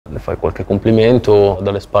fai qualche complimento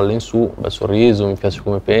dalle spalle in su, un bel sorriso, mi piace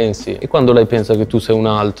come pensi. E quando lei pensa che tu sei un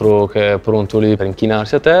altro che è pronto lì per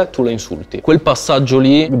inchinarsi a te, tu la insulti. Quel passaggio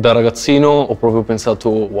lì, da ragazzino, ho proprio pensato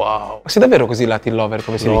wow. Ma sei davvero così Latin lover,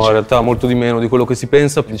 come si No, dice? in realtà molto di meno di quello che si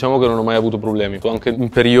pensa. Diciamo che non ho mai avuto problemi, anche in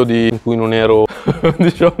periodi in cui non ero,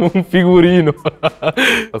 diciamo, un figurino.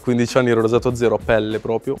 A 15 anni ero rasato a zero, a pelle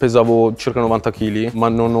proprio. Pesavo circa 90 kg, ma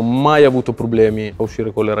non ho mai avuto problemi a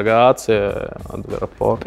uscire con le ragazze, a delle rapporti.